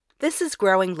This is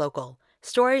Growing Local,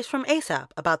 stories from ASAP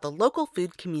about the local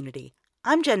food community.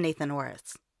 I'm Jen Nathan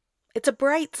Orris. It's a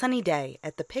bright, sunny day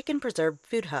at the Pick and Preserve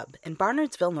Food Hub in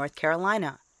Barnardsville, North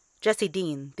Carolina. Jesse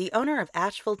Dean, the owner of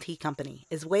Asheville Tea Company,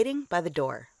 is waiting by the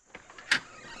door.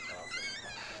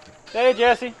 Hey,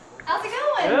 Jesse. How's it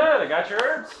going? Good, I got your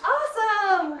herbs.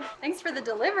 Awesome. Thanks for the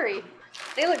delivery.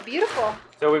 They look beautiful.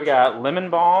 So we've got lemon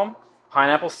balm,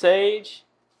 pineapple sage,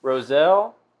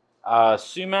 roselle,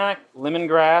 sumac,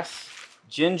 lemongrass,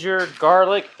 ginger,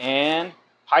 garlic, and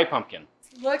pie pumpkin.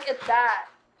 Look at that.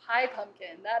 Pie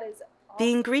pumpkin. That is awesome.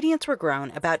 The ingredients were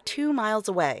grown about 2 miles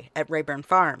away at Rayburn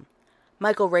Farm.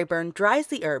 Michael Rayburn dries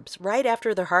the herbs right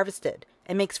after they're harvested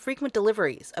and makes frequent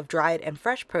deliveries of dried and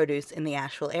fresh produce in the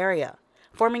Asheville area,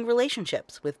 forming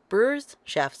relationships with brewers,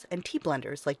 chefs, and tea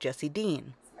blenders like Jesse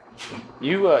Dean.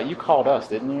 You called us,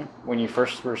 didn't you, when you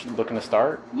first were looking to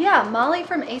start? Yeah, Molly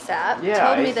from ASAP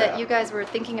told me ASAP. that you guys were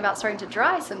thinking about starting to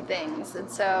dry some things. And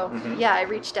so, yeah, I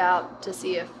reached out to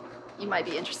see if you might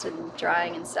be interested in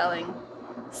drying and selling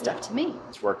stuff to me.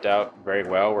 It's worked out very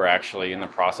well. We're actually in the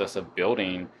process of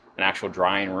building an actual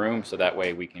drying room so that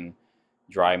way we can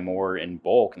dry more in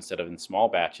bulk instead of in small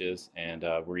batches. And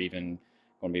we're even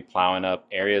going to be plowing up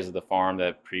areas of the farm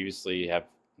that previously have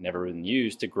never been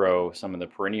used to grow some of the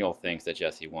perennial things that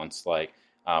Jesse wants, like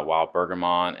wild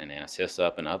bergamot and anise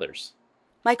hyssop and others.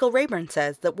 Michael Rayburn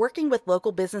says that working with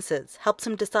local businesses helps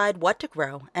him decide what to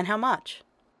grow and how much.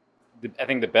 I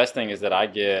think the best thing is that I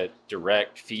get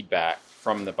direct feedback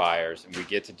from the buyers, and we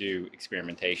get to do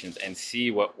experimentations and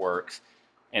see what works.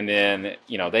 And then,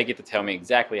 they get to tell me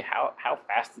exactly how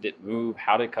fast did it move,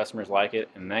 how did customers like it,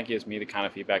 and that gives me the kind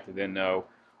of feedback to then know,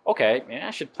 okay, man,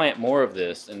 I should plant more of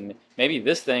this. And maybe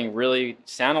this thing really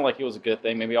sounded like it was a good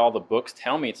thing. Maybe all the books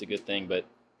tell me it's a good thing, but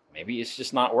maybe it's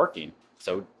just not working.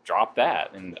 So drop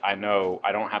that. And I know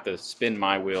I don't have to spin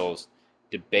my wheels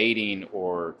debating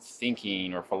or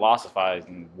thinking or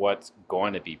philosophizing what's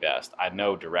going to be best. I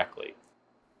know directly.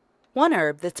 One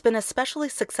herb that's been especially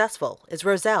successful is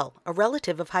roselle, a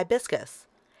relative of hibiscus.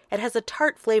 It has a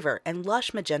tart flavor and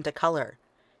lush magenta color.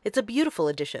 It's a beautiful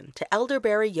addition to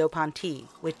elderberry Yaupon tea,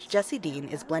 which Jesse Dean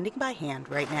is blending by hand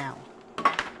right now.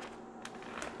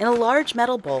 In a large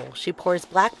metal bowl, she pours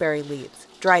blackberry leaves,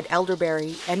 dried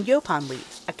elderberry, and Yaupon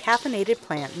leaves, a caffeinated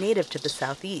plant native to the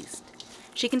southeast.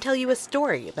 She can tell you a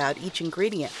story about each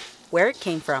ingredient, where it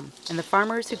came from, and the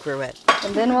farmers who grew it.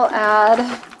 And then we'll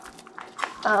add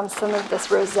some of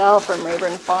this roselle from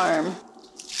Rayburn Farm.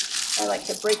 I like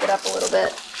to break it up a little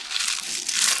bit.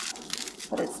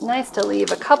 But it's nice to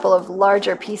leave a couple of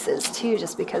larger pieces too,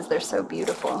 just because they're so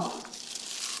beautiful.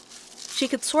 She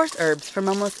could source herbs from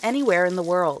almost anywhere in the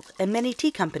world, and many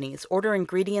tea companies order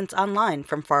ingredients online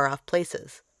from far-off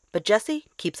places. But Jesse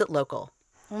keeps it local.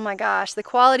 Oh my gosh, the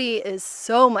quality is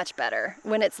so much better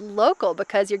when it's local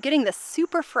because you're getting this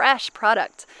super fresh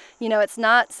product. It's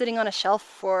not sitting on a shelf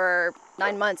for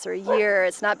 9 months or a year.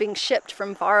 It's not being shipped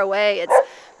from far away. It's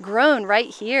grown right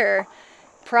here,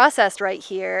 processed right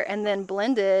here, and then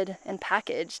blended and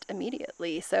packaged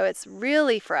immediately. So it's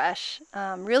really fresh,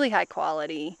 really high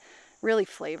quality, really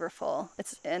flavorful.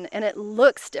 And it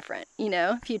looks different.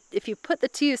 If you put the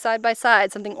two side by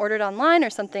side, something ordered online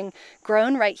or something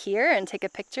grown right here, and take a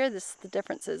picture, the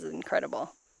difference is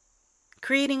incredible.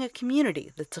 Creating a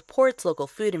community that supports local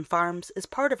food and farms is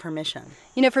part of her mission.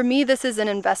 For me, this is an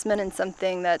investment in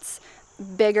something that's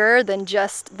bigger than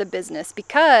just the business,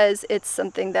 because it's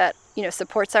something that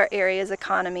supports our area's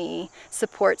economy,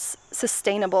 supports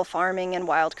sustainable farming and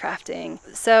wildcrafting.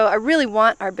 So I really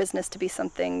want our business to be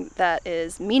something that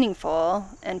is meaningful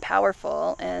and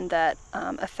powerful and that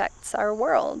affects our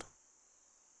world.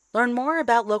 Learn more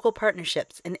about local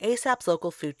partnerships in ASAP's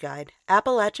local food guide,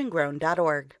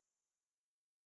 AppalachianGrown.org.